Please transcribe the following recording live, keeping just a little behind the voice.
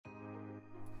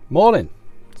Morning.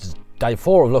 It's day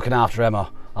 4 of looking after Emma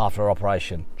after her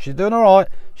operation. She's doing all right.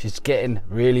 She's getting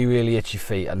really itchy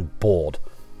feet and bored,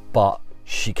 but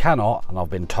she cannot, and I've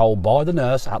been told by the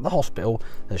nurse at the hospital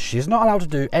that she's not allowed to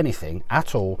do anything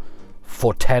at all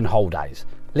for 10 whole days.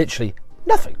 Literally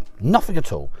nothing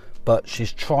at all. But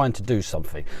she's trying to do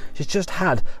something. She's just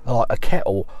had a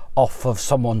kettle off of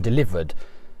someone delivered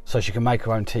so she can make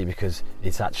her own tea, because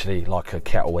it's actually like a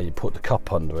kettle where you put the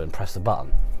cup under and press the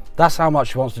button. That's how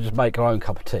much she wants to just make her own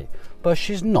cup of tea. But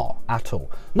she's not at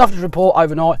all. Nothing to report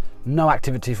overnight. No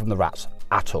activity from the rats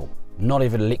at all. Not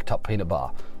even licked up peanut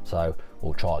butter. So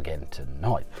we'll try again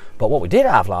tonight. But what we did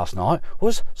have last night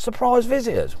was surprise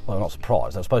visitors. Well, not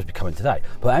surprise, they're supposed to be coming today.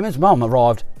 But Emma's mum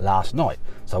arrived last night.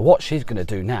 So what she's going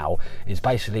to do now is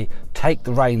basically take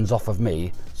the reins off of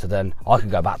me, so then I can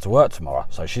go back to work tomorrow.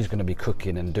 So she's going to be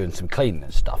cooking and doing some cleaning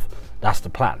and stuff. That's the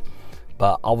plan.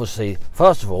 But obviously,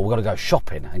 first of all, we've got to go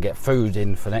shopping and get food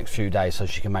in for the next few days so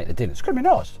she can make the dinner. It's going to be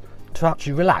nice to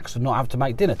actually relax and not have to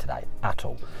make dinner today at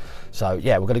all. So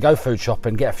yeah, we're going to go food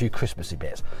shopping, get a few Christmassy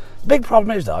bits. The big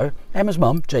problem is though, Emma's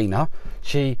mum, Gina,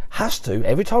 she has to,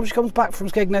 every time she comes back from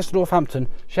Skegness to Northampton,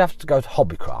 she has to go to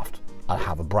Hobbycraft and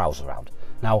have a browse around.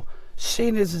 Now,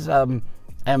 seeing as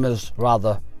Emma's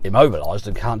rather immobilised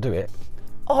and can't do it,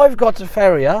 I've got to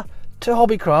ferry her to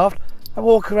Hobbycraft and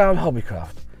walk around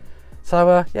Hobbycraft.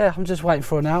 So yeah, I'm just waiting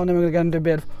for her now, and then we're going to go and do a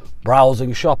bit of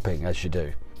browsing shopping, as you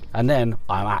do. And then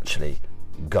I'm actually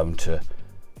going to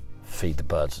feed the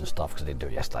birds and stuff, because I didn't do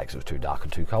it yesterday because it was too dark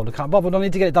and too cold. I can't bother. I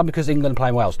need to get it done because England are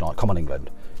playing Wales tonight. Come on, England.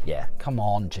 Yeah, come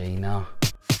on, Gina.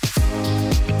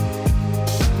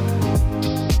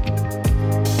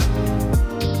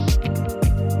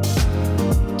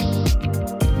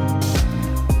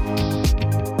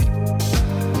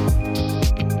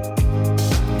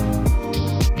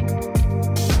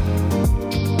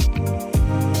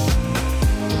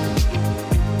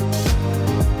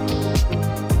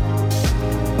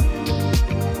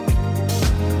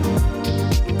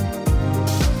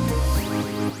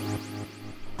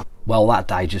 Well, that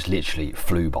day just literally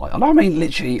flew by. And I mean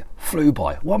literally flew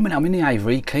by. 1 minute I'm in the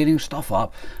aviary cleaning stuff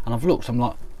up, and I've looked, I'm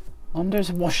like, I'm doing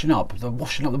some washing up the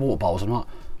water bowls. I'm like,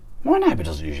 my neighbour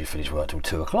doesn't usually finish work till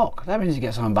 2 o'clock. That means he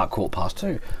gets home about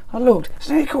 2:15. I looked, it's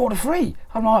nearly 3:45.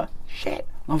 I'm like, shit.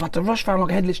 I've had to rush around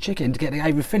like a headless chicken to get the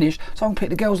aviary finished so I can pick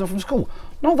the girls up from school.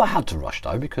 Not that I had to rush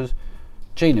though, because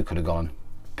Gina could have gone and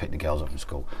pick the girls up from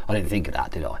school. I didn't think of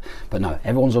that, did I? But no,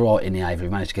 everyone's all right in the aviary.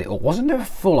 Managed to get it all. Wasn't there a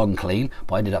full-on clean,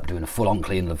 but I ended up doing a full-on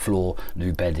clean of the floor,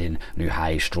 new bedding, new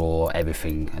hay, straw,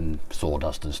 everything, and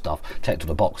sawdust and stuff. Checked all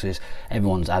the boxes.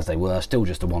 Everyone's as they were. Still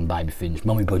just the one baby finch.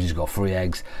 Mummy budgie's got 3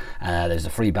 eggs. There's the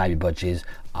 3 baby budgies.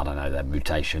 I don't know, they're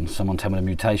mutations. Someone tell me the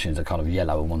mutations are kind of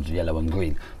yellow, and one's yellow and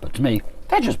green. But to me,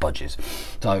 they're just budgies.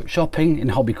 So shopping in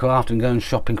Hobbycraft and going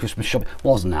shopping, Christmas shopping,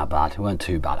 wasn't that bad. It weren't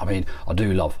too bad. I mean, I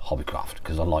do love Hobbycraft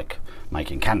because I like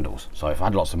making candles. So if I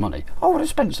had lots of money, I would have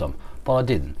spent some, but I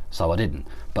didn't. So I didn't.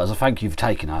 But as a thank you for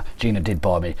taking her, Gina did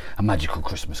buy me a magical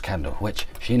Christmas candle, which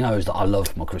she knows that I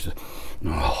love my Christmas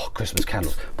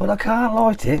candles. But I can't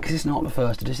light it because it's not the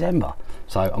 1st of December.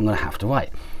 So I'm going to have to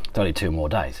wait. It's only 2 more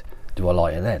days. Do I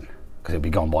light it then? Because it'll be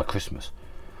gone by Christmas.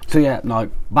 So yeah, no,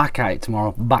 back at it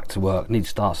tomorrow, back to work. Need to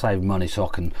start saving money so I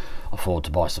can afford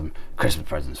to buy some Christmas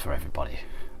presents for everybody.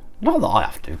 Not that I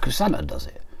have to, because Santa does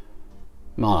it.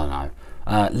 I don't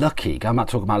know. Lucky, going back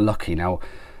to talking about Lucky now,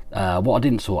 what I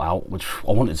didn't sort out, which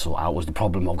I wanted to sort out, was the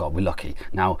problem I've got with Lucky.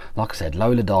 Now, like I said,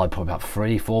 Lola died probably about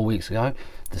 3-4 weeks ago.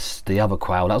 The other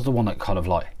quail, that was the one that kind of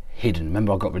like hidden.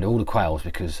 Remember, I got rid of all the quails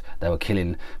because they were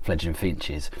killing fledgling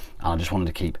finches, and I just wanted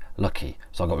to keep Lucky.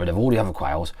 So I got rid of all the other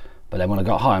quails. But then when I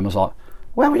got home, I was like,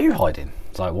 where were you hiding?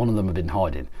 So one of them had been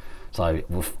hiding. So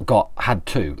we've had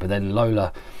 2, but then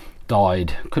Lola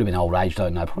died, could have been old age,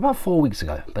 don't know, probably about 4 weeks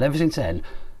ago. But ever since then,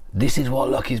 this is what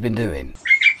Lucky's been doing.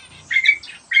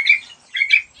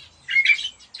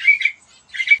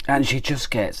 And she just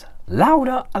gets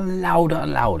louder and louder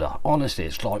and louder. Honestly,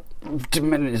 it's like,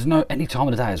 there's no any time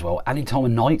of the day as well. Any time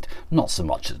of night, not so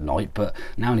much at night, but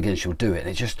now and again she'll do it.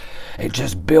 It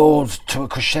just builds to a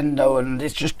crescendo, and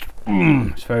it's just,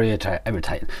 it's very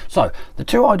irritating. So the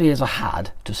 2 ideas I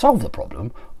had to solve the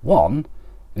problem, one,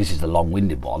 this is the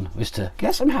long-winded one, is to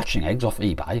get some hatching eggs off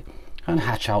eBay and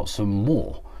hatch out some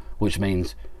more, which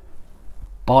means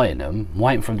buying them,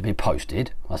 waiting for them to be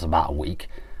posted, that's about a week,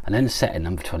 and then setting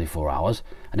them for 24 hours,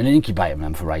 and then incubating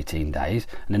them for 18 days,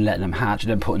 and then letting them hatch,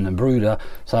 and then putting them brooder.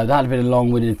 So that'd been a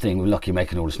long-winded thing with Lucky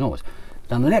making all this noise.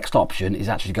 Then the next option is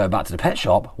actually go back to the pet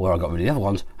shop where I got rid of the other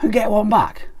ones and get one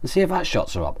back and see if that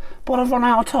shots her up. But I've run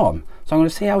out of time, so I'm going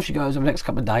to see how she goes over the next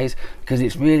couple of days, because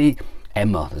it's really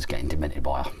Emma that's getting demented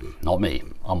by her, not me.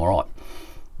 I'm alright.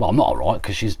 Well, I'm not alright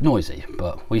because she's noisy,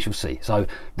 but we shall see. So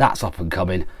that's up and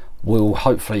coming. We'll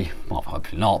hopefully, well,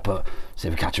 hopefully not, but see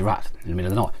if we catch a rat in the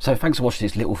middle of the night. So thanks for watching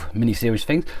this little mini-series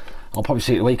thing. I'll probably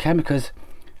see you at the weekend because,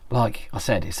 like I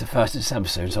said, it's the 1st of December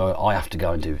soon, so I have to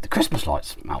go and do the Christmas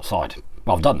lights outside.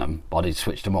 Well, I've done them, but I need to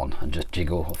switch them on and just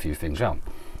jiggle a few things around.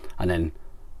 And then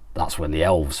that's when the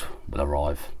elves will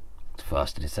arrive, the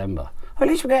 1st of December. At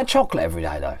least we get a chocolate every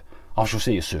day, though. I shall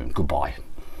see you soon. Goodbye.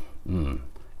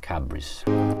 Cadbury's.